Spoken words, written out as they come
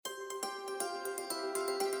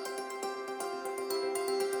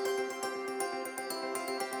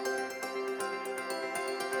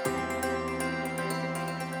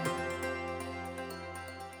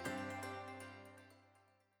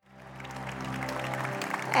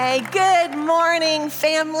Hey, good morning,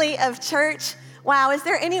 family of church. Wow, is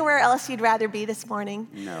there anywhere else you'd rather be this morning?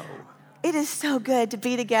 No. It is so good to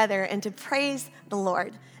be together and to praise the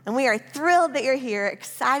Lord. And we are thrilled that you're here,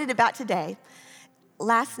 excited about today.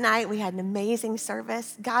 Last night, we had an amazing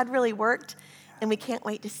service. God really worked, and we can't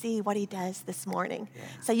wait to see what he does this morning. Yeah.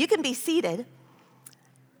 So you can be seated.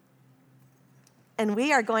 And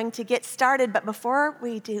we are going to get started, but before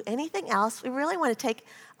we do anything else, we really want to take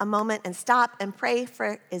a moment and stop and pray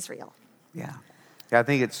for Israel. Yeah, I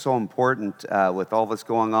think it's so important with all that's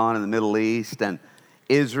going on in the Middle East and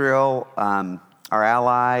Israel, our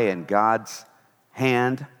ally and God's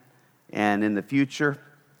hand. And in the future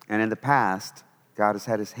and in the past, God has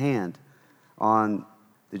had his hand on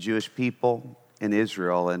the Jewish people in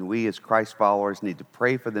Israel. And we as Christ followers need to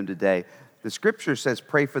pray for them today. The scripture says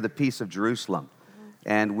pray for the peace of Jerusalem.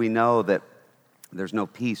 And we know that there's no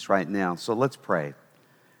peace right now. So let's pray.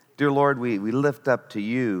 Dear Lord, we lift up to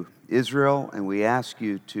you Israel, and we ask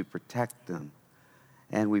you to protect them.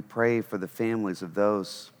 And we pray for the families of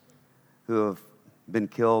those who have been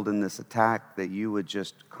killed in this attack, that you would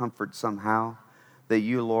just comfort somehow, that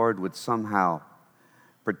you, Lord, would somehow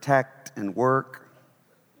protect and work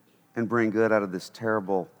and bring good out of this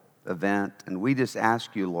terrible event. And we just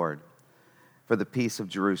ask you, Lord, for the peace of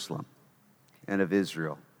Jerusalem and of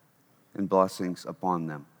Israel, and blessings upon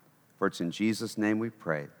them. For it's in Jesus' name we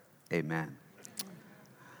pray. Amen.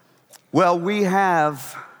 Well, we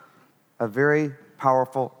have a very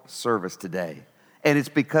powerful service today, and it's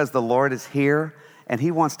because the Lord is here, and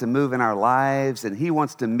he wants to move in our lives, and he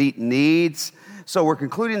wants to meet needs. So we're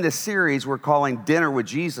concluding this series we're calling Dinner with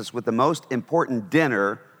Jesus, with the most important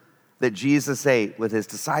dinner that Jesus ate with his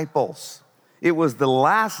disciples. It was the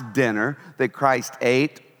last dinner that Christ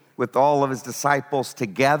ate with all of his disciples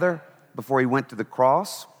together before he went to the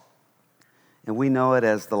cross. And we know it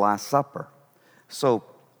as the Last Supper. So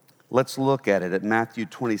let's look at it at Matthew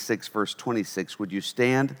 26, verse 26. Would you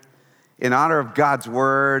stand in honor of God's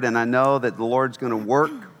word? And I know that the Lord's going to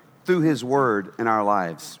work through his word in our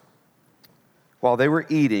lives. While they were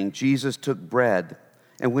eating, Jesus took bread,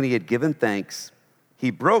 and when he had given thanks,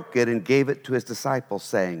 he broke it and gave it to his disciples,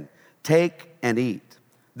 saying, "Take and eat.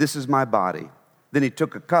 This is my body." Then he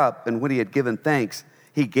took a cup, and when he had given thanks,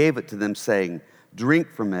 he gave it to them, saying,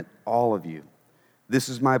 "Drink from it, all of you. This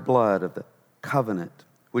is my blood of the covenant,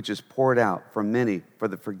 which is poured out for many for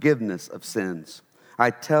the forgiveness of sins. I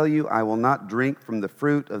tell you, I will not drink from the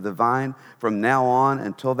fruit of the vine from now on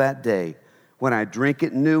until that day, when I drink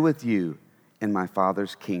it new with you in my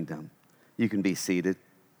Father's kingdom." You can be seated.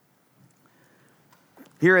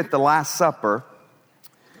 Here at the Last Supper,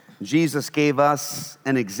 Jesus gave us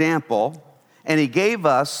an example. And he gave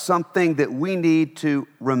us something that we need to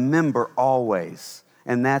remember always,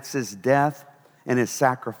 and that's his death and his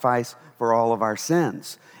sacrifice for all of our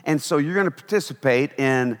sins. And so you're going to participate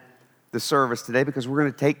in the service today because we're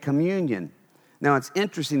going to take communion. Now, it's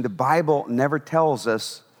interesting, the Bible never tells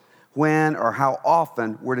us when or how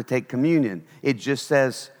often we're to take communion. It just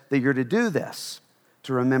says that you're to do this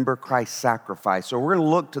to remember Christ's sacrifice. So we're going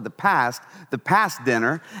to look to the past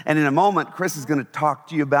dinner, and in a moment, Chris is going to talk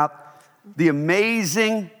to you about the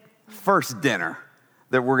amazing first dinner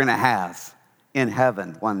that we're going to have in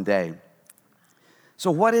heaven one day.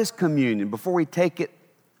 So what is communion? Before we take it,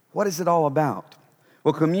 what is it all about?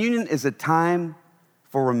 Well, communion is a time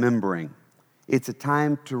for remembering. It's a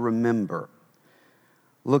time to remember.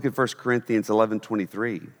 Look at 1 Corinthians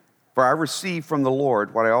 11:23. "For I received from the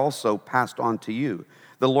Lord what I also passed on to you.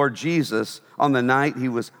 The Lord Jesus, on the night he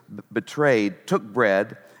was betrayed, took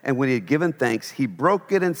bread, and when he had given thanks, he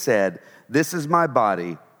broke it and said, 'This is my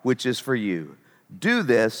body, which is for you. Do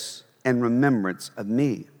this in remembrance of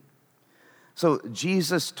me.'" So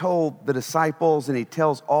Jesus told the disciples, and he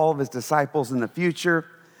tells all of his disciples in the future,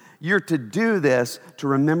 you're to do this to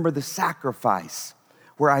remember the sacrifice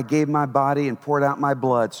where I gave my body and poured out my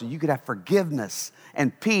blood so you could have forgiveness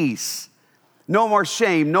and peace. No more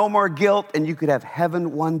shame, no more guilt, and you could have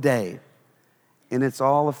heaven one day. And it's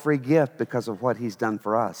all a free gift because of what he's done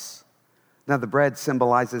for us. Now, the bread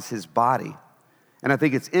symbolizes his body. And I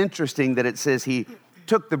think it's interesting that it says he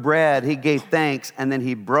took the bread, he gave thanks, and then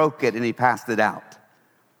he broke it and he passed it out.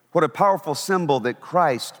 What a powerful symbol that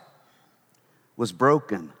Christ was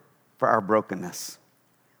broken for our brokenness.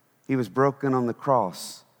 He was broken on the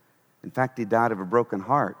cross. In fact, he died of a broken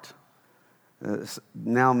heart.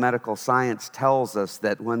 Now medical science tells us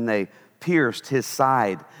that when they pierced his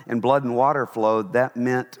side and blood and water flowed, that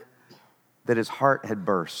meant that his heart had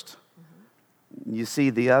burst. You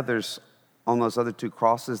see the others on those other two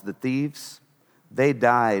crosses, the thieves, they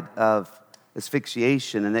died of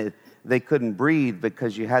asphyxiation, and they couldn't breathe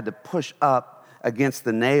because you had to push up against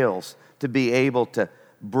the nails to be able to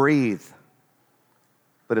breathe.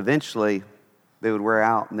 But eventually, they would wear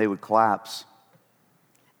out and they would collapse.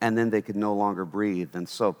 And then they could no longer breathe.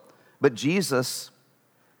 But Jesus,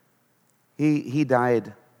 he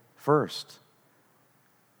died first.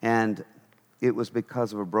 And it was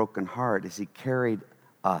because of a broken heart as he carried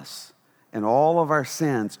us and all of our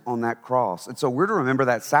sins on that cross. And so we're to remember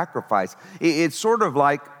that sacrifice. It's sort of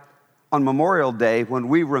like on Memorial Day when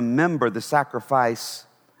we remember the sacrifice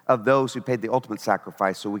of those who paid the ultimate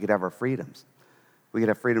sacrifice so we could have our freedoms. We could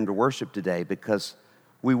have freedom to worship today, because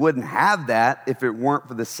we wouldn't have that if it weren't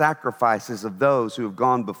for the sacrifices of those who have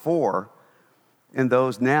gone before and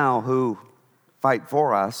those now who fight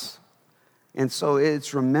for us. And so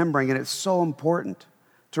it's remembering, and it's so important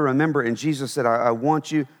to remember. And Jesus said, I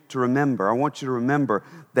want you to remember. I want you to remember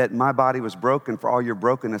that my body was broken for all your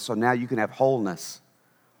brokenness, so now you can have wholeness.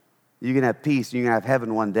 You can have peace. You can have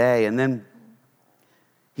heaven one day. And then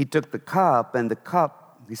he took the cup, and the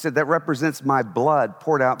cup, he said, that represents my blood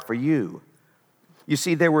poured out for you. You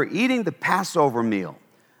see, they were eating the Passover meal.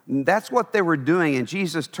 That's what they were doing, and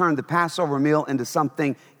Jesus turned the Passover meal into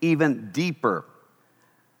something even deeper,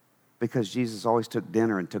 because Jesus always took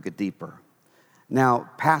dinner and took it deeper. Now,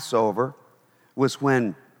 Passover was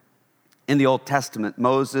when, in the Old Testament,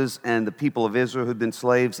 Moses and the people of Israel who'd been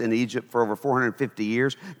slaves in Egypt for over 450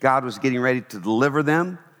 years, God was getting ready to deliver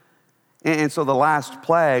them. And so the last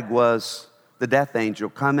plague was the death angel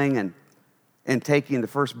coming and taking the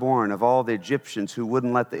firstborn of all the Egyptians who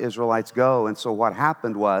wouldn't let the Israelites go. And so what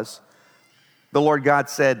happened was, the Lord God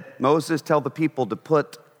said, Moses, tell the people to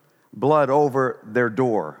put blood over their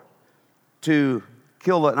door, to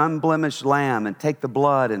kill an unblemished lamb and take the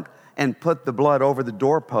blood and put the blood over the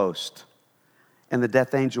doorpost, and the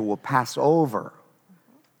death angel will pass over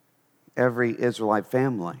every Israelite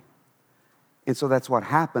family. And so that's what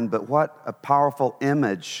happened. But what a powerful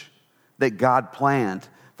image that God planned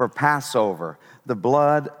for Passover, the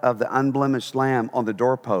blood of the unblemished lamb on the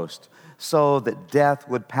doorpost, so that death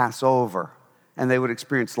would pass over and they would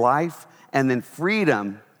experience life and then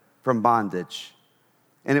freedom from bondage.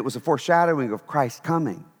 And it was a foreshadowing of Christ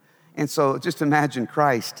coming. And so just imagine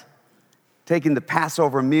Christ taking the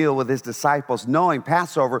Passover meal with his disciples, knowing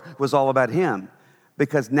Passover was all about him,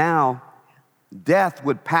 because now death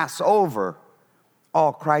would pass over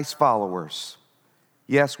all Christ followers.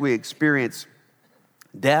 Yes, we experience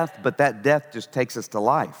death, but that death just takes us to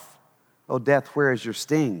life. Oh, death, where is your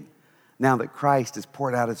sting? Now that Christ has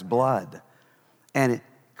poured out his blood and it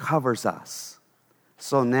covers us.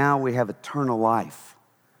 So now we have eternal life.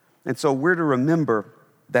 And so we're to remember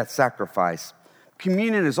that sacrifice.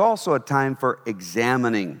 Communion is also a time for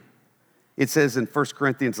examining. It says in 1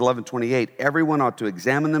 Corinthians 11:28, everyone ought to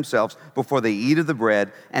examine themselves before they eat of the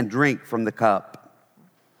bread and drink from the cup.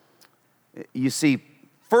 You see,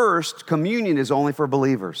 first, communion is only for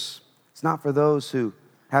believers. It's not for those who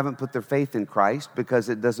haven't put their faith in Christ, because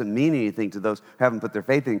it doesn't mean anything to those who haven't put their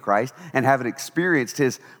faith in Christ and haven't experienced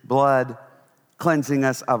his blood cleansing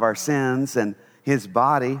us of our sins and his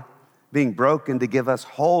body being broken to give us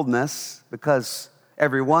wholeness, because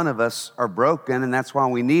every one of us are broken and that's why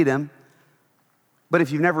we need him. But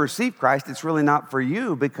if you've never received Christ, it's really not for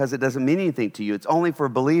you, because it doesn't mean anything to you. It's only for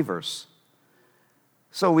believers.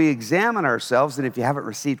 So we examine ourselves, and if you haven't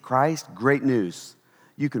received Christ, great news.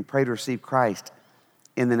 You can pray to receive Christ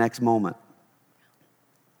in the next moment.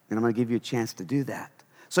 And I'm going to give you a chance to do that.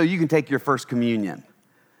 So you can take your first communion.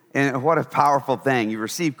 And what a powerful thing. You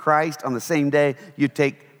receive Christ on the same day you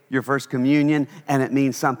take your first communion, and it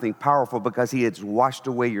means something powerful, because he has washed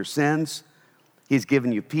away your sins. He's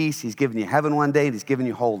given you peace. He's given you heaven one day, and he's given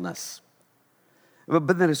you wholeness.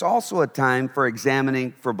 But then it's also a time for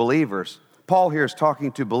examining for believers. Paul here is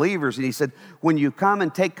talking to believers, and he said, when you come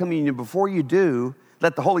and take communion, before you do,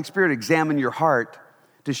 let the Holy Spirit examine your heart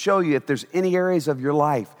to show you if there's any areas of your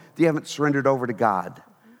life that you haven't surrendered over to God.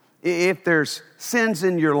 If there's sins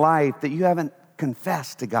in your life that you haven't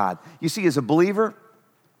confessed to God. You see, as a believer,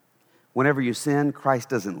 whenever you sin, Christ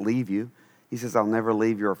doesn't leave you. He says, I'll never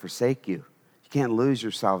leave you or forsake you. You can't lose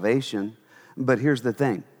your salvation. But here's the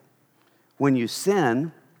thing. When you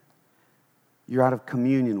sin, you're out of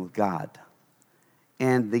communion with God.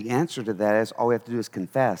 And the answer to that is all we have to do is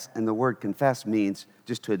confess. And the word confess means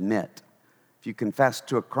just to admit. If you confess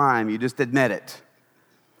to a crime, you just admit it.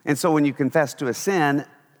 And so when you confess to a sin,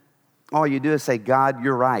 all you do is say, God,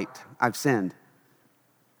 you're right. I've sinned.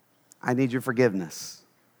 I need your forgiveness.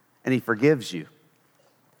 And he forgives you.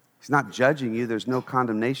 He's not judging you. There's no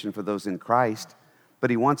condemnation for those in Christ. but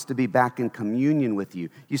he wants to be back in communion with you.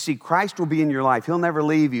 You see, Christ will be in your life. He'll never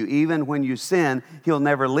leave you. Even when you sin, he'll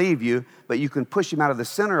never leave you, but you can push him out of the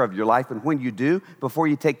center of your life. And when you do, before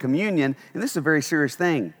you take communion, and this is a very serious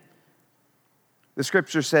thing, the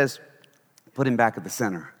scripture says, put him back at the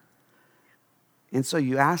center. And so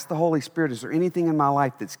you ask the Holy Spirit, is there anything in my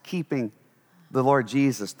life that's keeping the Lord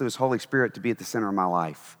Jesus through his Holy Spirit to be at the center of my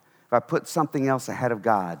life? If I put something else ahead of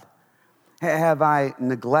God, have I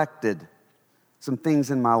neglected some things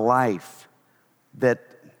in my life that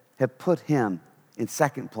have put him in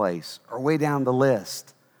second place or way down the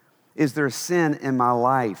list? Is there a sin in my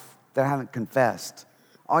life that I haven't confessed?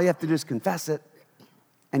 All you have to do is confess it,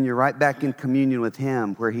 and you're right back in communion with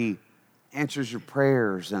him, where he answers your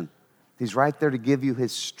prayers, and he's right there to give you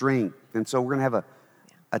his strength. And so we're going to have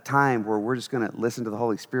a time where we're just going to listen to the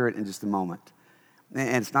Holy Spirit in just a moment.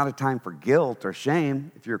 And it's not a time for guilt or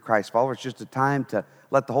shame if you're a Christ follower. It's just a time to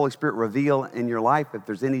let the Holy Spirit reveal in your life if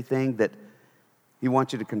there's anything that he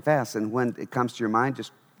wants you to confess. And when it comes to your mind,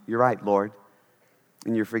 just, you're right, Lord.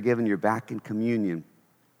 And you're forgiven. You're back in communion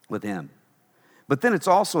with him. But then it's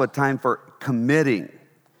also a time for committing.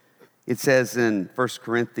 It says in 1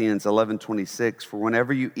 Corinthians 11:26, for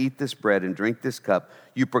whenever you eat this bread and drink this cup,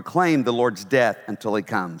 you proclaim the Lord's death until he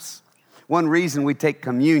comes. One reason we take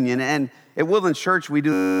communion, and at Woodland Church we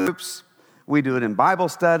do groups, we do it in Bible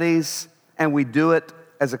studies, and we do it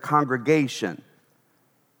as a congregation.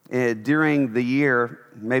 During the year,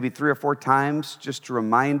 maybe 3 or 4 times, just to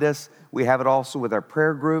remind us. We have it also with our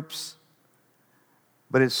prayer groups.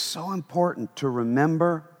 But it's so important to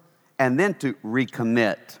remember and then to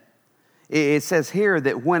recommit. It says here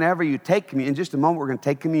that whenever you take communion, in just a moment we're going to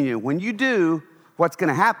take communion. When you do, what's going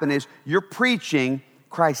to happen is you're preaching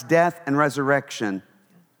Christ's death and resurrection,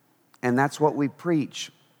 and that's what we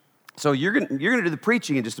preach. So you're going to do the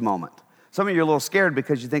preaching in just a moment. Some of you are a little scared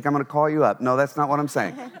because you think I'm going to call you up. No, that's not what I'm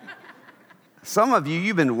saying. Some of you,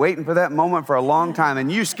 you've been waiting for that moment for a long time, and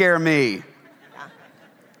you scare me.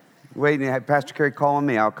 Waiting to have Pastor Kerry calling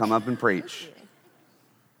me, I'll come up and preach.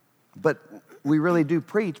 But we really do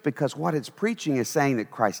preach because what it's preaching is saying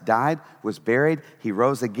that Christ died, was buried, he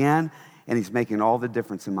rose again, and he's making all the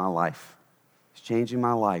difference in my life. He's changing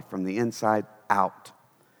my life from the inside out.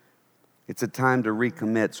 It's a time to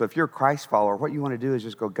recommit. So if you're a Christ follower, what you want to do is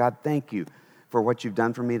just go, God, thank you for what you've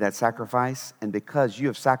done for me, that sacrifice. And because you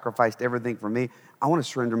have sacrificed everything for me, I want to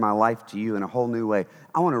surrender my life to you in a whole new way.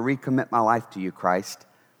 I want to recommit my life to you, Christ.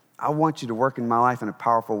 I want you to work in my life in a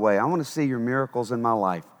powerful way. I want to see your miracles in my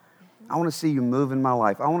life. I want to see you move in my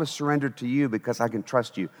life. I want to surrender to you because I can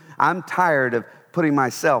trust you. I'm tired of putting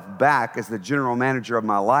myself back as the general manager of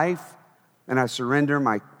my life, and I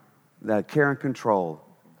surrender the care and control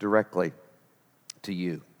directly to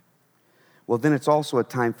you. Well, then it's also a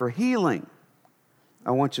time for healing.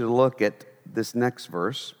 I want you to look at this next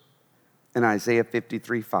verse in Isaiah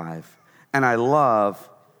 53:5. And I love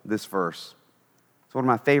this verse. It's one of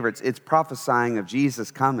my favorites. It's prophesying of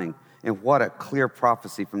Jesus coming. And what a clear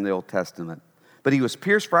prophecy from the Old Testament. But he was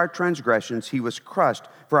pierced for our transgressions. He was crushed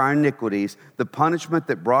for our iniquities. The punishment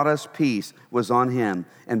that brought us peace was on him.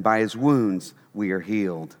 And by his wounds we are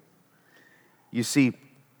healed. You see,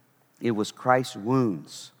 it was Christ's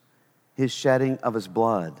wounds, his shedding of his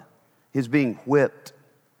blood, his being whipped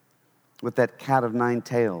with that cat of 9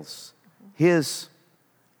 tails, his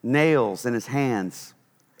nails in his hands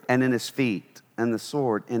and in his feet, and the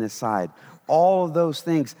sword in his side. All of those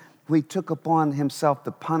things, he took upon himself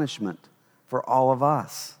the punishment for all of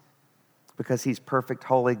us because he's perfect,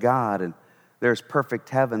 holy God, and there's perfect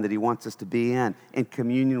heaven that he wants us to be in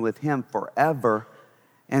communion with him forever.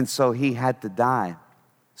 And so he had to die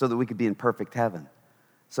so that we could be in perfect heaven.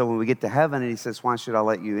 So when we get to heaven and he says, why should I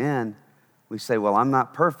let you in? We say, well, I'm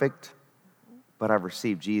not perfect, but I've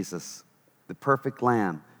received Jesus, the perfect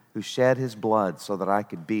Lamb who shed his blood so that I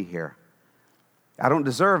could be here. I don't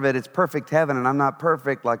deserve it. It's perfect heaven, and I'm not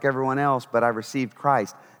perfect like everyone else, but I received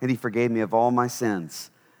Christ, and he forgave me of all my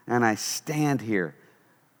sins. And I stand here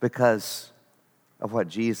because of what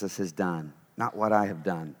Jesus has done, not what I have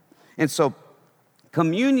done. And so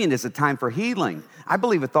communion is a time for healing. I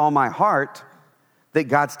believe with all my heart that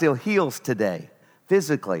God still heals today,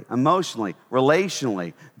 physically, emotionally,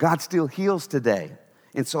 relationally. God still heals today.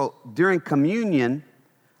 And so during communion,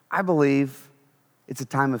 I believe it's a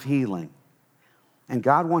time of healing. And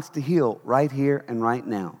God wants to heal right here and right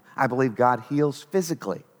now. I believe God heals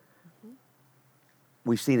physically.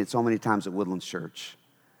 We've seen it so many times at Woodlands Church,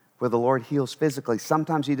 where the Lord heals physically.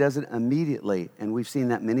 Sometimes he does it immediately, and we've seen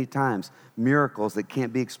that many times. Miracles that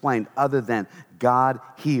can't be explained other than God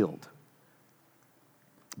healed.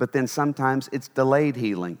 But then sometimes it's delayed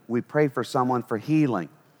healing. We pray for someone for healing,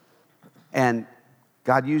 and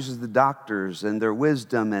God uses the doctors and their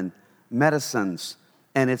wisdom and medicines,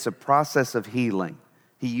 and it's a process of healing.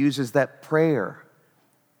 He uses that prayer.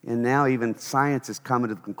 And now even science is coming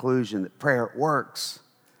to the conclusion that prayer works.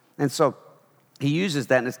 And so he uses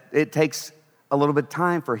that, and it takes a little bit of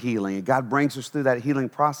time for healing. And God brings us through that healing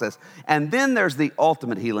process. And then there's the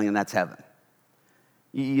ultimate healing, and that's heaven.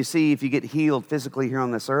 You see, if you get healed physically here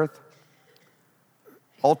on this earth,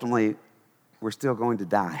 ultimately, we're still going to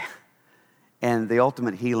die. And the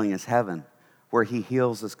ultimate healing is heaven, where he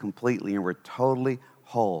heals us completely and we're totally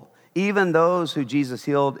whole. Even those who Jesus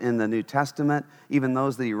healed in the New Testament, even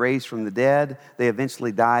those that he raised from the dead, they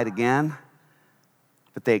eventually died again,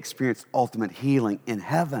 but they experienced ultimate healing in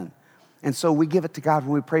heaven. And so we give it to God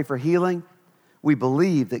when we pray for healing. We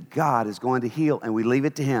believe that God is going to heal, and we leave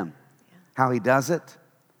it to him. How he does it?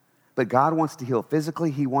 But God wants to heal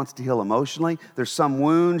physically. He wants to heal emotionally. There's some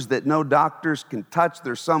wounds that no doctors can touch.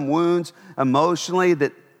 There's some wounds emotionally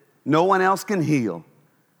that no one else can heal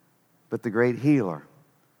but the great healer.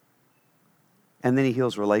 And then he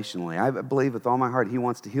heals relationally. I believe with all my heart he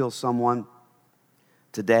wants to heal someone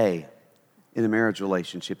today in a marriage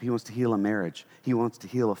relationship. He wants to heal a marriage. He wants to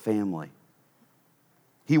heal a family.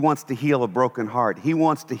 He wants to heal a broken heart. He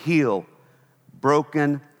wants to heal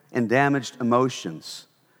broken and damaged emotions.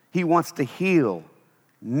 He wants to heal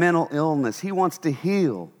mental illness. He wants to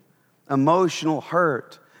heal emotional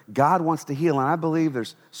hurt. God wants to heal. And I believe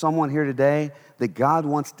there's someone here today that God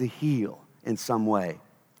wants to heal in some way.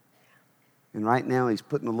 And right now he's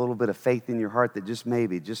putting a little bit of faith in your heart that just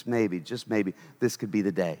maybe, this could be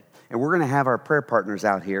the day. And we're going to have our prayer partners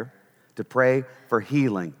out here to pray for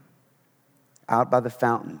healing out by the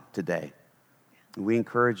fountain today. And we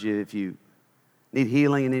encourage you, if you need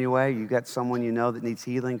healing in any way, you got someone you know that needs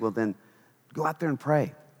healing, well then go out there and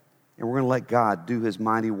pray. And we're going to let God do his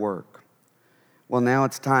mighty work. Well, now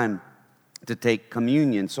it's time to take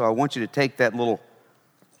communion. So I want you to take that little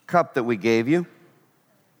cup that we gave you,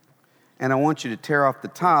 and I want you to tear off the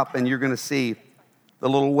top, and you're going to see the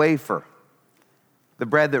little wafer, the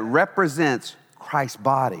bread that represents Christ's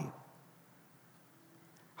body.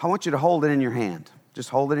 I want you to hold it in your hand. Just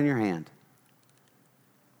hold it in your hand.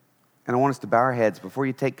 And I want us to bow our heads. Before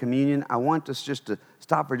you take communion, I want us just to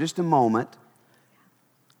stop for just a moment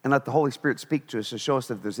and let the Holy Spirit speak to us to show us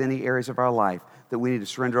if there's any areas of our life that we need to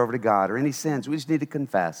surrender over to God, or any sins we just need to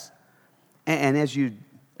confess. And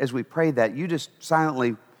as we pray that, you just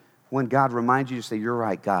silently, when God reminds you, to say, you're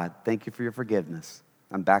right, God. Thank you for your forgiveness.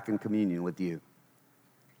 I'm back in communion with you.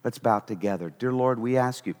 Let's bow together. Dear Lord, we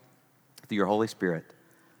ask you through your Holy Spirit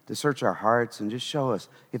to search our hearts and just show us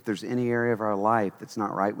if there's any area of our life that's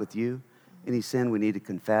not right with you, any sin we need to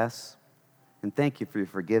confess. And thank you for your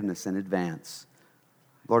forgiveness in advance.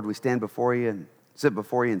 Lord, we stand before you and sit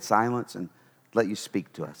before you in silence and let you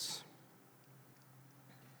speak to us.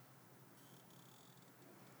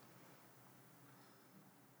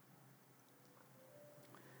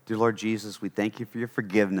 Dear Lord Jesus, we thank you for your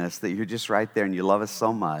forgiveness, that you're just right there and you love us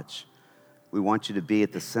so much. We want you to be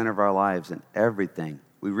at the center of our lives in everything.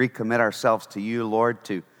 We recommit ourselves to you, Lord,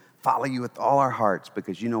 to follow you with all our hearts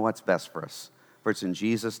because you know what's best for us. For it's in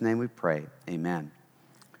Jesus' name we pray. Amen.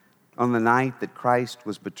 On the night that Christ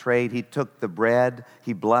was betrayed, he took the bread,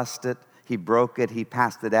 he blessed it, he broke it, he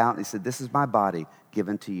passed it out, and he said, this is my body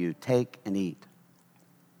given to you. Take and eat.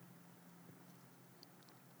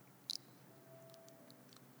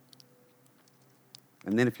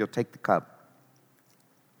 And then if you'll take the cup.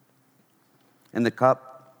 And the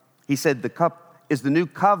cup, he said, the cup is the new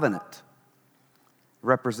covenant. It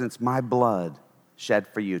represents my blood shed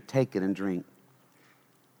for you. Take it and drink.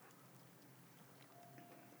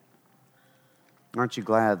 Aren't you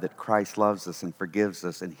glad that Christ loves us and forgives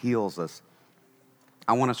us and heals us?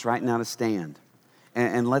 I want us right now to stand.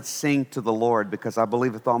 And let's sing to the Lord, because I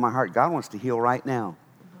believe with all my heart, God wants to heal right now.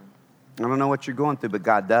 I don't know what you're going through, but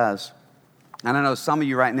God does. And I know some of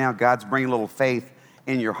you right now, God's bringing a little faith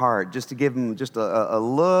in your heart, just to give him just a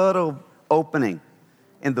little opening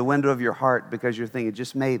in the window of your heart, because you're thinking,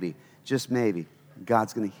 just maybe,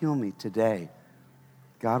 God's going to heal me today.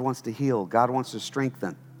 God wants to heal. God wants to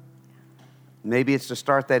strengthen. Maybe it's to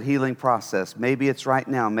start that healing process. Maybe it's right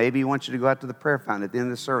now. Maybe he wants you to go out to the prayer fountain at the end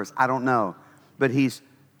of the service. I don't know. But he's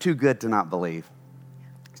too good to not believe.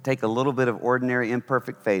 Take a little bit of ordinary,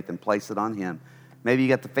 imperfect faith and place it on him. Maybe you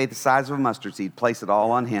got the faith the size of a mustard seed. Place it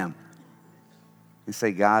all on him. And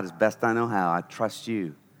say, God, as best I know how, I trust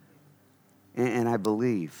you. And I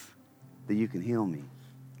believe that you can heal me.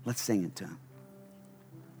 Let's sing it to him.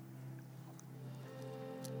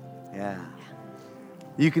 Yeah.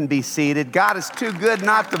 You can be seated. God is too good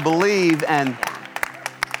not to believe, and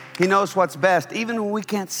he knows what's best. Even when we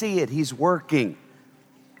can't see it, he's working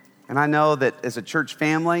And I know that as a church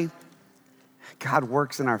family, God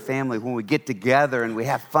works in our family when we get together and we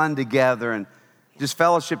have fun together and just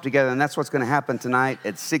fellowship together. And that's what's going to happen tonight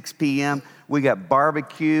at 6 p.m. We got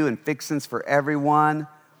barbecue and fixings for everyone.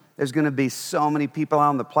 There's going to be so many people out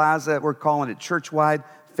on the plaza. We're calling it church-wide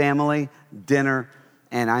family dinner.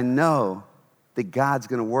 And I know that God's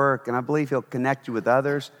going to work, and I believe he'll connect you with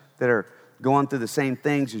others that are going through the same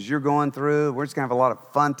things as you're going through. We're just going to have a lot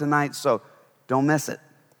of fun tonight, so don't miss it.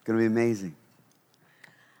 It's going to be amazing.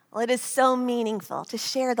 Well, it is so meaningful to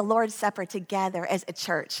share the Lord's Supper together as a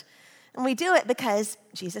church. And we do it because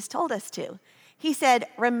Jesus told us to. He said,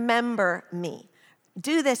 remember me.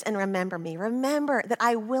 Do this and remember me. Remember that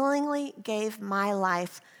I willingly gave my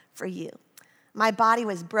life for you. My body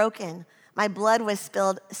was broken. My blood was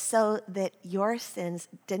spilled so that your sins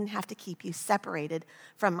didn't have to keep you separated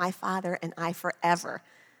from my Father and I forever.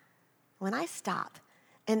 When I stop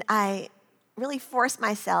and I really force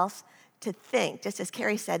myself to think, just as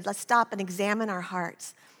Kerry said, let's stop and examine our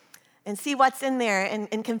hearts and see what's in there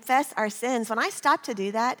and confess our sins. When I stop to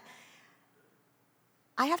do that,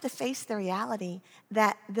 I have to face the reality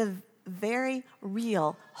that the very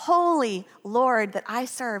real, holy Lord that I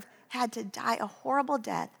serve had to die a horrible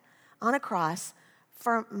death on a cross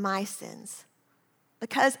for my sins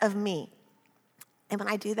because of me. And when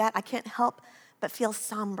I do that, I can't help but feel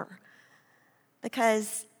somber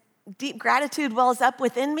because deep gratitude wells up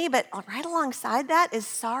within me, but right alongside that is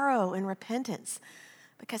sorrow and repentance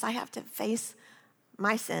because I have to face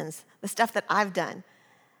my sins, the stuff that I've done.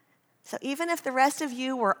 So even if the rest of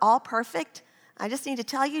you were all perfect, I just need to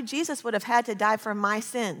tell you, Jesus would have had to die for my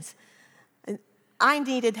sins. And I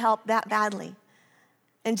needed help that badly.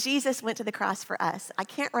 And Jesus went to the cross for us. I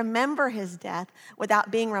can't remember his death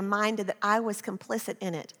without being reminded that I was complicit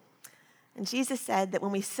in it. And Jesus said that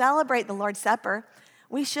when we celebrate the Lord's Supper,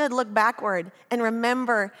 we should look backward and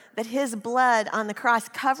remember that his blood on the cross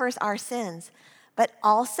covers our sins. But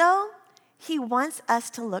also, he wants us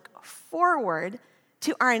to look forward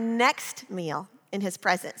to our next meal in his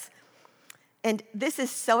presence. And this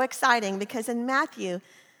is so exciting because in Matthew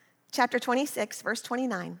chapter 26, verse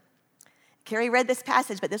 29, Kerry read this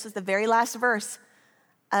passage, but this was the very last verse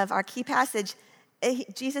of our key passage.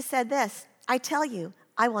 Jesus said this, I tell you,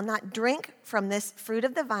 I will not drink from this fruit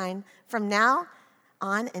of the vine from now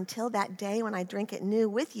on until that day when I drink it new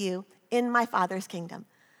with you in my Father's kingdom.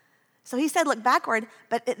 So he said, look backward,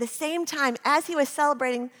 but at the same time, as he was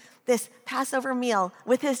celebrating this Passover meal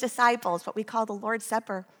with his disciples, what we call the Lord's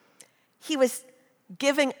Supper, he was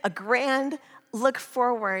giving a grand look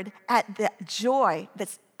forward at the joy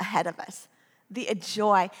that's ahead of us. The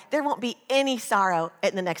joy. There won't be any sorrow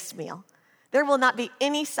at the next meal. There will not be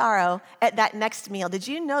any sorrow at that next meal. Did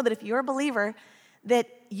you know that if you're a believer, that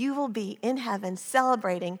you will be in heaven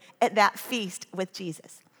celebrating at that feast with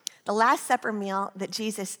Jesus? The Last Supper meal that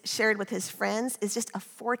Jesus shared with his friends is just a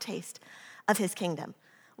foretaste of his kingdom.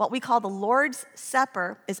 What we call the Lord's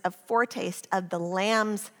Supper is a foretaste of the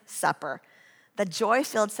Lamb's Supper, the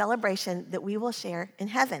joy-filled celebration that we will share in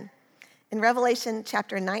heaven. In Revelation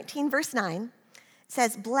chapter 19, verse 9, it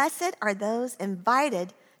says, blessed are those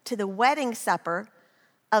invited to the wedding supper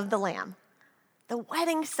of the Lamb. The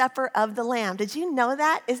wedding supper of the Lamb. Did you know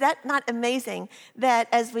that? Is that not amazing that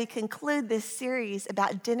as we conclude this series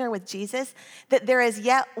about dinner with Jesus, that there is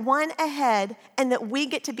yet one ahead and that we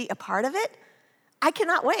get to be a part of it? I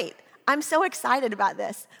cannot wait. I'm so excited about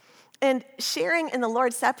this. And sharing in the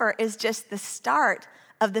Lord's Supper is just the start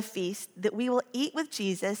of the feast that we will eat with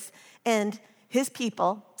Jesus and his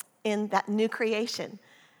people in that new creation.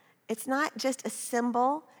 It's not just a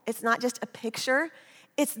symbol. It's not just a picture.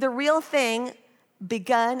 It's the real thing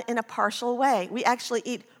begun in a partial way. We actually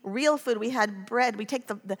eat real food. We had bread. We take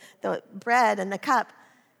the bread and the cup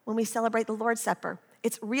when we celebrate the Lord's Supper.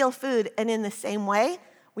 It's real food. And in the same way,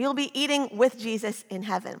 we will be eating with Jesus in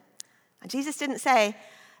heaven. Now, Jesus didn't say,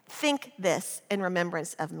 think this in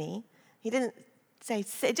remembrance of me. He didn't say,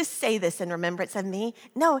 just say this in remembrance of me.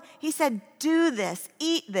 No, he said, do this,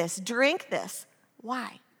 eat this, drink this.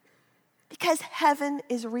 Why? Because heaven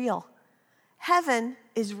is real. Heaven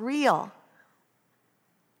is real.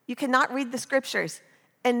 You cannot read the scriptures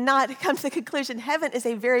and not come to the conclusion heaven is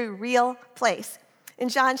a very real place. In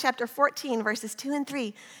John chapter 14, verses 2 and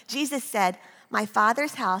 3, Jesus said, my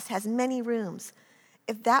Father's house has many rooms.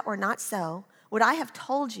 If that were not so, would I have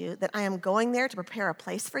told you that I am going there to prepare a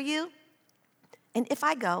place for you? And if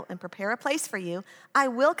I go and prepare a place for you, I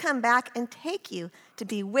will come back and take you to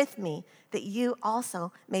be with me, that you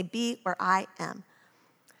also may be where I am.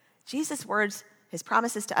 Jesus' words, his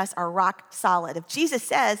promises to us are rock solid. If Jesus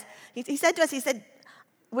says, he said to us, he said,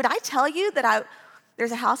 would I tell you that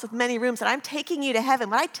there's a house with many rooms, and I'm taking you to heaven.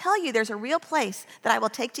 When I tell you there's a real place that I will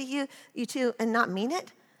take you to and not mean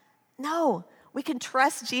it? No, we can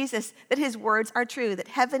trust Jesus that his words are true, that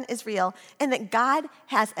heaven is real, and that God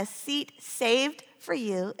has a seat saved for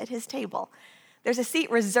you at his table. There's a seat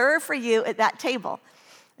reserved for you at that table.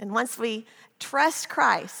 And once we trust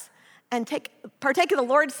Christ and partake of the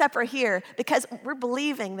Lord's Supper here, because we're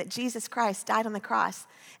believing that Jesus Christ died on the cross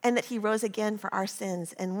and that he rose again for our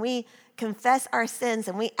sins, and we confess our sins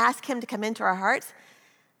and we ask him to come into our hearts,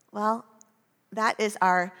 well, that is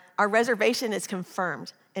our reservation is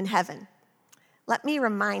confirmed in heaven. Let me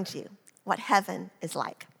remind you what heaven is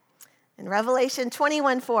like. In Revelation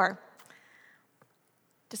 21:4,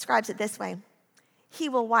 describes it this way: he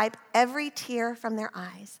will wipe every tear from their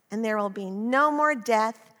eyes, and there will be no more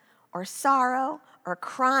death or sorrow or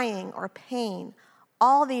crying or pain.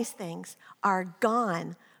 All these things are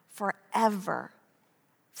gone forever.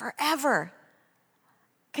 Forever.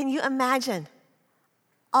 Can you imagine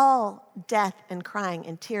all death and crying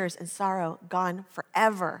and tears and sorrow gone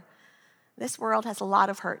forever? This world has a lot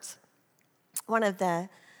of hurts. One of the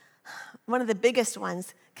biggest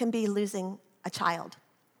ones can be losing a child.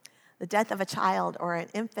 The death of a child or an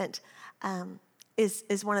infant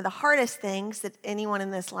is one of the hardest things that anyone in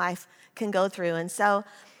this life can go through. And so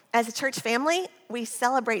as a church family, we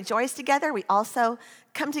celebrate joys together. We also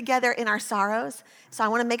come together in our sorrows. So I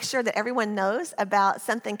want to make sure that everyone knows about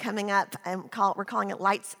something coming up. We're calling it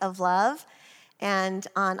Lights of Love. And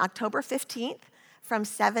on October 15th, from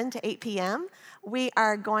 7 to 8 p.m., we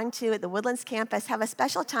are going to, at the Woodlands campus, have a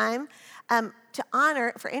special time to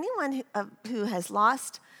honor for anyone who has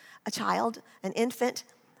lost a child, an infant,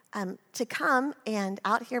 to come and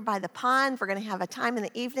out here by the pond. We're going to have a time in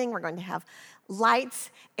the evening. We're going to have lights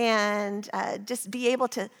and just be able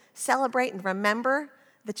to celebrate and remember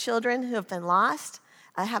the children who have been lost.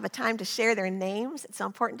 Have a time to share their names. It's so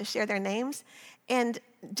important to share their names. And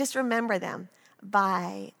just remember them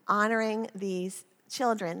by honoring these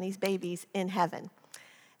children, these babies in heaven.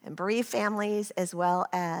 And bereaved families as well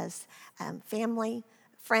as family,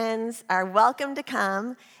 friends are welcome to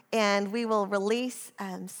come, and we will release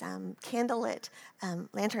some candlelit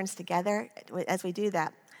lanterns together as we do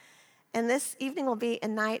that. And this evening will be a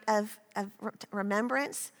night of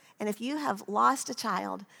remembrance. And if you have lost a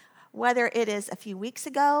child, whether it is a few weeks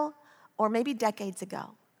ago or maybe decades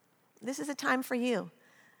ago, this is a time for you,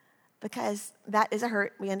 because that is a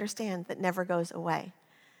hurt, we understand, that never goes away.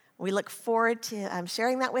 We look forward to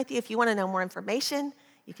sharing that with you. If you want to know more information,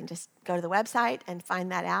 you can just go to the website and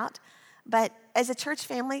find that out. But as a church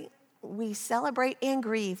family, we celebrate and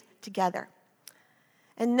grieve together.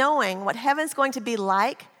 And knowing what heaven's going to be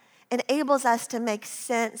like enables us to make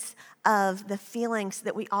sense of the feelings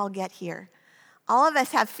that we all get here. All of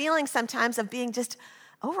us have feelings sometimes of being just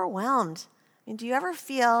overwhelmed. I mean, do you ever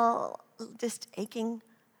feel just aching,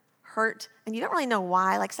 hurt, and you don't really know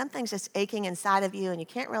why? Like something's just aching inside of you and you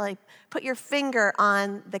can't really put your finger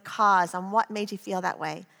on the cause, on what made you feel that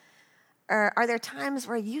way. Or are there times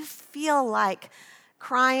where you feel like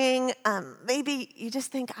crying? Maybe you just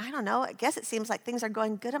think, I don't know, I guess it seems like things are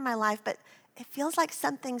going good in my life, but it feels like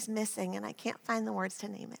something's missing and I can't find the words to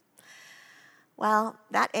name it. Well,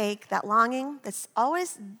 that ache, that longing that's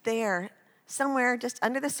always there somewhere just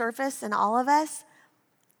under the surface in all of us,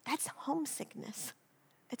 that's homesickness.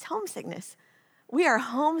 It's homesickness. We are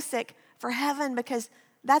homesick for heaven because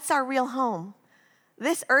that's our real home.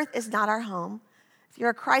 This earth is not our home. If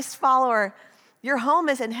you're a Christ follower, your home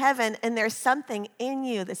is in heaven, and there's something in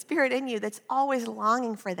you, the Spirit in you, that's always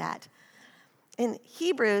longing for that. In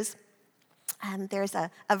Hebrews, there's a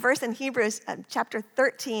verse in Hebrews chapter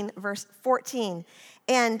 13, verse 14,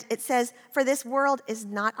 and it says, "For this world is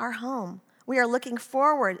not our home. We are looking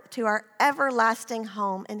forward to our everlasting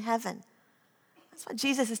home in heaven." That's what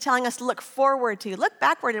Jesus is telling us to look forward to. Look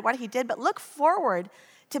backward at what he did, but look forward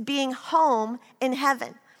to being home in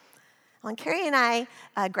heaven. When Kerry and I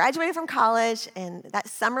graduated from college, and that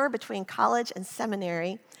summer between college and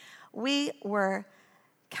seminary, we were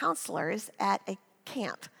counselors at a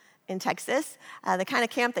camp in Texas, the kind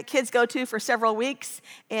of camp that kids go to for several weeks,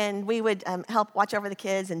 and we would help watch over the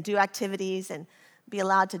kids and do activities and be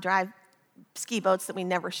allowed to drive ski boats that we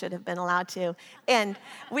never should have been allowed to. And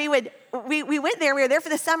we went there, we were there for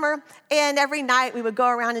the summer, and every night we would go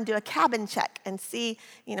around and do a cabin check and see,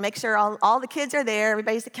 make sure all the kids are there,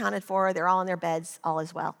 everybody's accounted for, they're all in their beds, all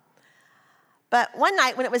is well. But one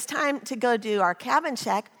night when it was time to go do our cabin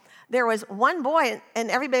check, there was one boy, and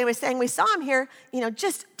everybody was saying, "We saw him here,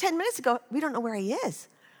 just 10 minutes ago. We don't know where he is.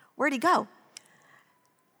 Where'd he go?"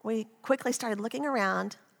 We quickly started looking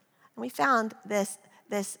around, and we found this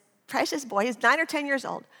precious boy. He's 9 or 10 years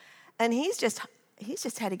old, and he's he's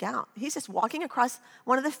just heading out. He's just walking across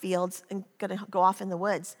one of the fields and going to go off in the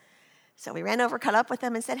woods. So we ran over, caught up with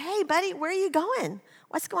him, and said, hey, buddy, where are you going?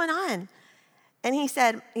 What's going on? And he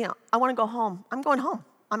said, I want to go home. I'm going home.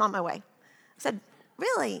 I'm on my way. I said,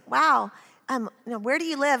 really? Wow. Where do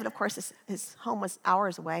you live? And of course, his home was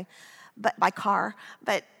hours away, but by car.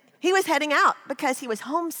 But he was heading out because he was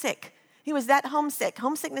homesick. He was that homesick.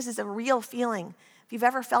 Homesickness is a real feeling. If you've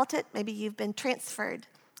ever felt it, maybe you've been transferred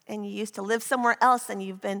and you used to live somewhere else and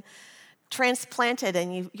you've been transplanted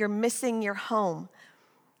and you're missing your home.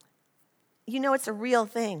 It's a real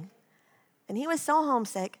thing. And he was so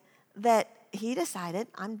homesick that he decided,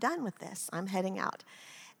 I'm done with this. I'm heading out.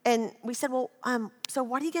 And we said, well, so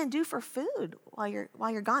what are you going to do for food while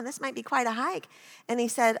you're gone? This might be quite a hike. And he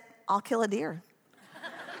said, I'll kill a deer.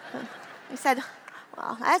 He said,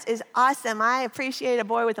 well, that is awesome. I appreciate a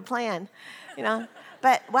boy with a plan,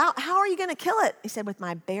 But, wow, how are you going to kill it? He said, with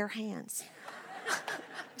my bare hands. I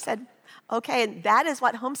said, okay, and that is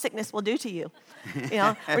what homesickness will do to you.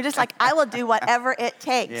 We're just like, I will do whatever it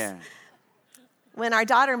takes. Yeah. When our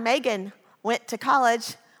daughter Megan went to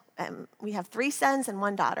college, we have 3 sons and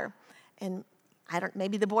 1 daughter. And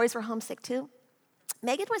maybe the boys were homesick too.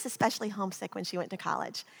 Megan was especially homesick when she went to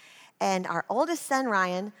college. And our oldest son,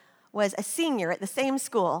 Ryan, was a senior at the same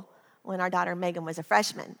school when our daughter Megan was a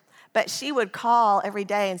freshman. But she would call every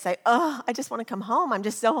day and say, oh, I just want to come home. I'm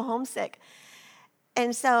just so homesick.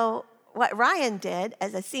 And so what Ryan did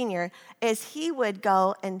as a senior is he would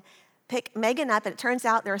go and pick Megan up, and it turns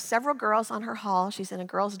out there are several girls on her hall. She's in a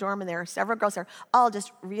girls' dorm, and there are several girls that are all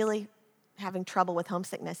just really having trouble with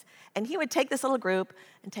homesickness. And he would take this little group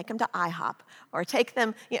and take them to IHOP or take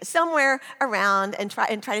them somewhere around and try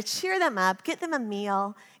to cheer them up, get them a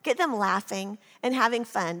meal, get them laughing and having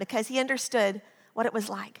fun because he understood what it was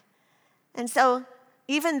like. And so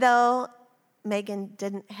even though Megan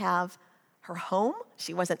didn't have her home,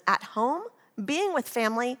 she wasn't at home, being with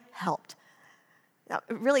family helped. It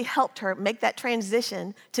really helped her make that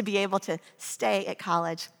transition to be able to stay at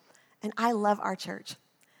college. And I love our church.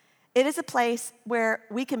 It is a place where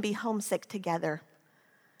we can be homesick together.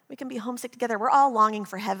 We can be homesick together. We're all longing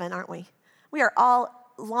for heaven, aren't we? We are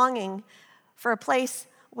all longing for a place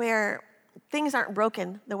where things aren't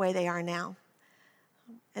broken the way they are now.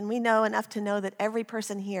 And we know enough to know that every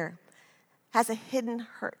person here has a hidden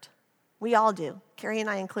hurt. We all do, Kerry and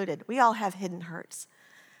I included. We all have hidden hurts.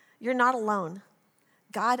 You're not alone.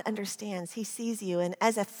 God understands. He sees you. And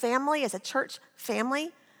as a family, as a church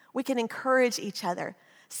family, we can encourage each other,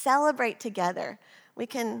 celebrate together. We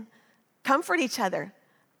can comfort each other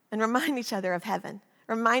and remind each other of heaven.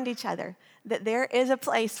 Remind each other that there is a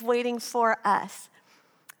place waiting for us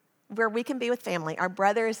where we can be with family, our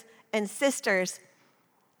brothers and sisters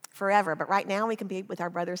forever. But right now, we can be with our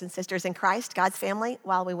brothers and sisters in Christ, God's family,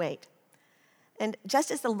 while we wait. And just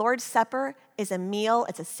as the Lord's Supper is a meal,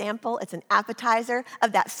 it's a sample, it's an appetizer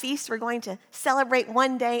of that feast we're going to celebrate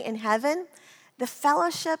one day in heaven, the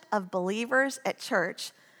fellowship of believers at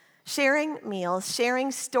church, sharing meals,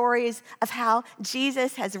 sharing stories of how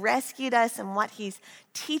Jesus has rescued us and what he's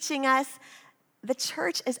teaching us, the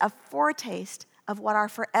church is a foretaste of what our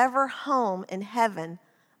forever home in heaven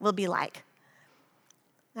will be like.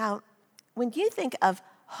 Now, when you think of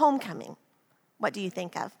homecoming, what do you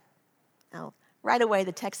think of? Now, right away,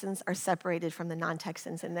 the Texans are separated from the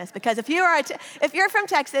non-Texans in this, because if you're from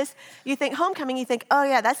Texas, you think homecoming, you think, oh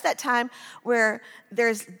yeah, that's that time where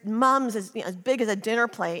there's mums as big as a dinner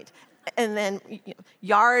plate, and then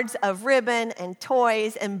yards of ribbon and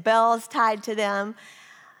toys and bells tied to them.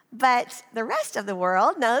 But the rest of the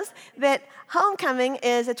world knows that homecoming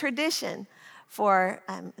is a tradition for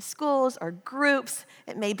schools or groups,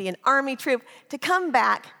 it may be an army troop, to come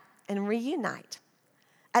back and reunite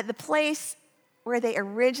at the place where they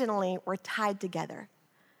originally were tied together.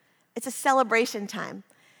 It's a celebration time.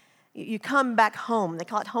 You come back home. They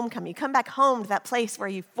call it homecoming. You come back home to that place where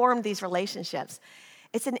you formed these relationships.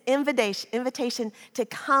 It's an invitation to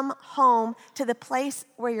come home to the place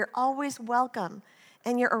where you're always welcome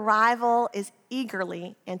and your arrival is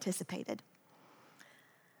eagerly anticipated.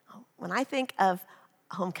 When I think of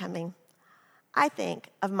homecoming, I think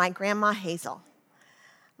of my Grandma Hazel.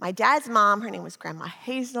 My dad's mom, her name was Grandma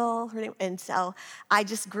Hazel, and so I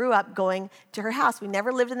just grew up going to her house. We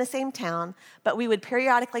never lived in the same town, but we would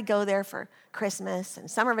periodically go there for Christmas and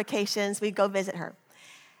summer vacations. We'd go visit her.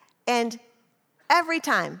 And every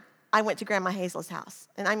time I went to Grandma Hazel's house,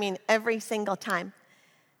 and I mean every single time,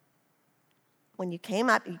 when you came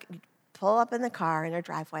up, you pull up in the car in her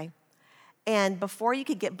driveway, and before you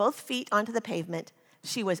could get both feet onto the pavement,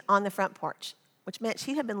 she was on the front porch which meant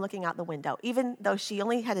she had been looking out the window, even though she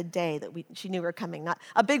only had a day that she knew we were coming, not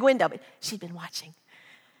a big window, but she'd been watching.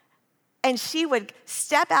 And she would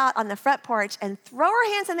step out on the front porch and throw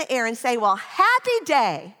her hands in the air and say, well, happy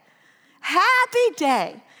day,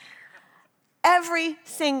 every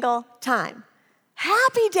single time.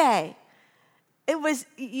 Happy day.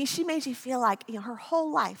 She made you feel like, her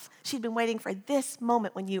whole life she'd been waiting for this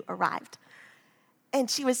moment when you arrived. And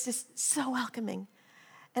she was just so welcoming.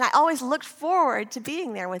 And I always looked forward to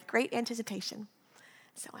being there with great anticipation.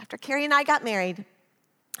 So after Kerry and I got married,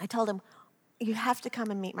 I told him, you have to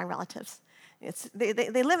come and meet my relatives.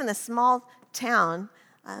 They live in a small town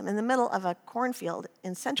in the middle of a cornfield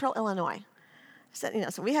in central Illinois.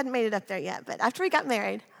 So we hadn't made it up there yet. But after we got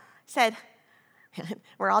married, I said,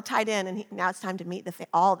 we're all tied in, and now it's time to meet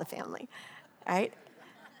all the family, right?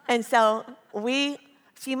 And so a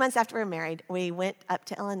few months after we were married, we went up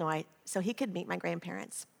to Illinois so he could meet my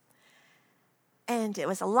grandparents. And it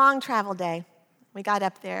was a long travel day. We got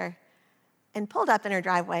up there and pulled up in her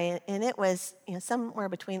driveway, and it was somewhere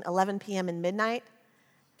between 11 p.m. and midnight.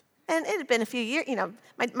 And it had been a few years,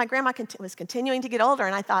 my grandma was continuing to get older,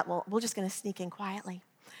 and I thought, well, we're just going to sneak in quietly.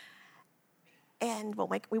 And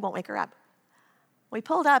we won't wake her up. We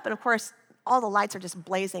pulled up, and of course, all the lights are just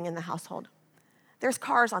blazing in the household. There's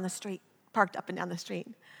cars on the street, parked up and down the street.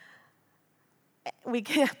 We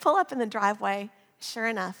pull up in the driveway, sure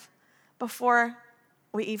enough, before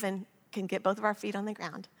we even can get both of our feet on the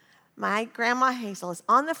ground, my Grandma Hazel is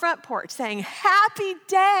on the front porch saying, happy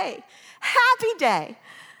day, happy day.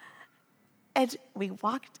 And we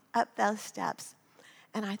walked up those steps,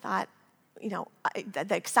 and I thought,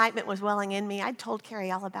 the excitement was welling in me. I'd told Kerry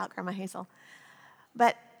all about Grandma Hazel.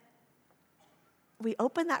 But we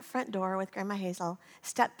opened that front door with Grandma Hazel,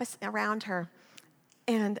 stepped around her,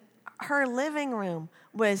 and her living room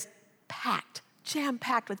was packed,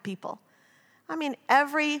 jam-packed with people. I mean,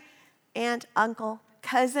 every aunt, uncle,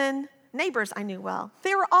 cousin, neighbors I knew well,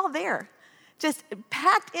 they were all there, just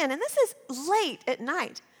packed in. And this is late at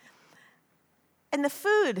night. And the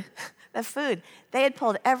food, they had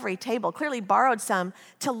pulled every table, clearly borrowed some,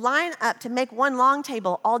 to line up to make one long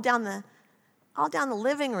table all down the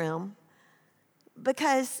living room,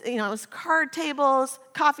 because it was card tables,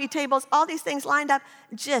 coffee tables, all these things lined up,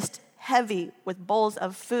 just heavy with bowls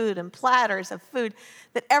of food and platters of food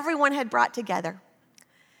that everyone had brought together.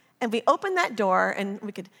 And we opened that door, and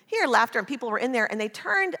we could hear laughter, and people were in there, and they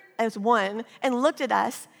turned as one and looked at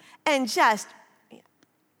us and just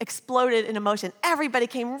exploded in emotion. Everybody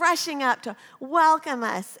came rushing up to welcome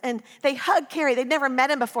us, and they hugged Kerry. They'd never met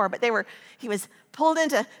him before, but he was pulled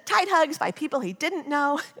into tight hugs by people he didn't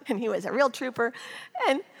know, and he was a real trooper.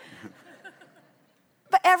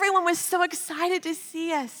 But everyone was so excited to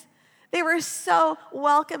see us. They were so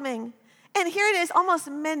welcoming. And here it is, almost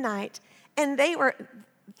midnight, and they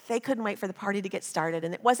couldn't wait for the party to get started,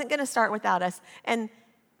 and it wasn't going to start without us. And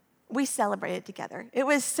we celebrated together. It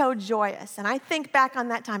was so joyous. And I think back on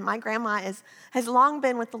that time. My grandma has long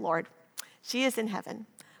been with the Lord. She is in heaven.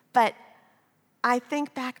 But I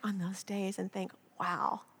think back on those days and think,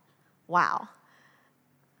 wow.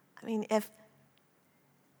 I mean, if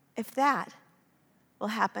that will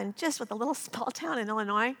happen just with a little small town in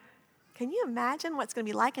Illinois, can you imagine what's going to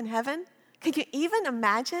be like in heaven? Can you even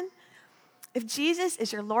imagine? If Jesus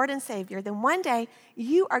is your Lord and Savior, then one day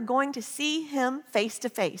you are going to see him face to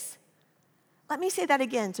face. Let me say that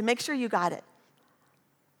again to make sure you got it.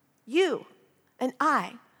 You and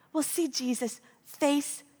I will see Jesus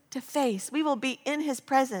face to face. We will be in his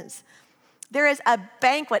presence. There is a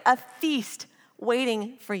banquet, a feast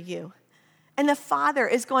waiting for you. And the Father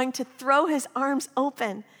is going to throw his arms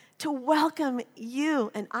open to welcome you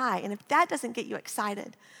and I. And if that doesn't get you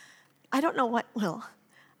excited, I don't know what will.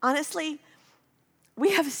 Honestly,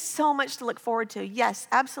 we have so much to look forward to. Yes,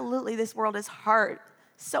 absolutely, this world is hard,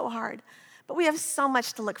 so hard. But we have so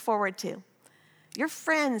much to look forward to. Your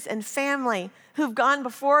friends and family who've gone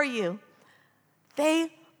before you,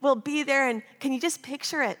 they will be there, and can you just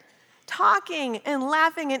picture it? Talking and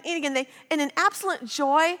laughing and eating, and in absolute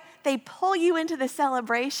joy, they pull you into the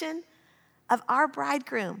celebration of our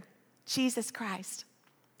bridegroom, Jesus Christ.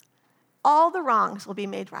 All the wrongs will be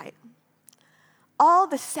made right. All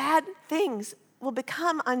the sad things will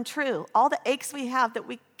become untrue. All the aches we have that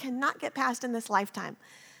we cannot get past in this lifetime,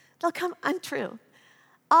 they'll come untrue.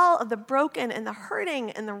 All of the broken and the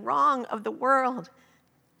hurting and the wrong of the world,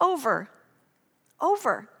 over.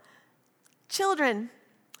 Children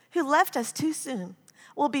who left us too soon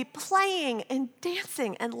will be playing and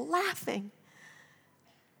dancing and laughing.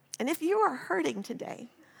 And if you are hurting today,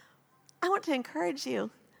 I want to encourage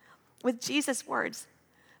you with Jesus' words,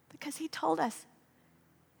 because he told us,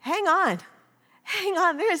 hang on, hang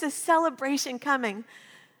on, there is a celebration coming.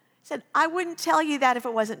 He said, I wouldn't tell you that if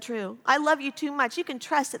it wasn't true. I love you too much. You can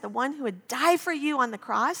trust that the one who would die for you on the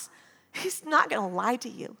cross, he's not going to lie to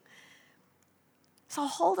you. So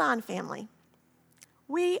hold on, family.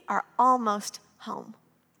 We are almost home.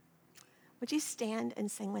 Would you stand and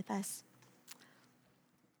sing with us?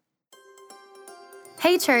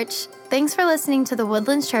 Hey church, thanks for listening to the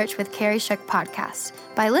Woodlands Church with Kerry Shook podcast.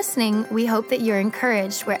 By listening, we hope that you're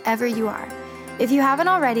encouraged wherever you are. If you haven't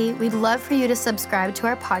already, we'd love for you to subscribe to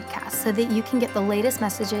our podcast so that you can get the latest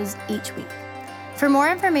messages each week. For more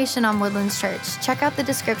information on Woodlands Church, check out the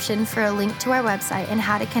description for a link to our website and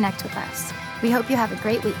how to connect with us. We hope you have a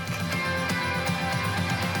great week.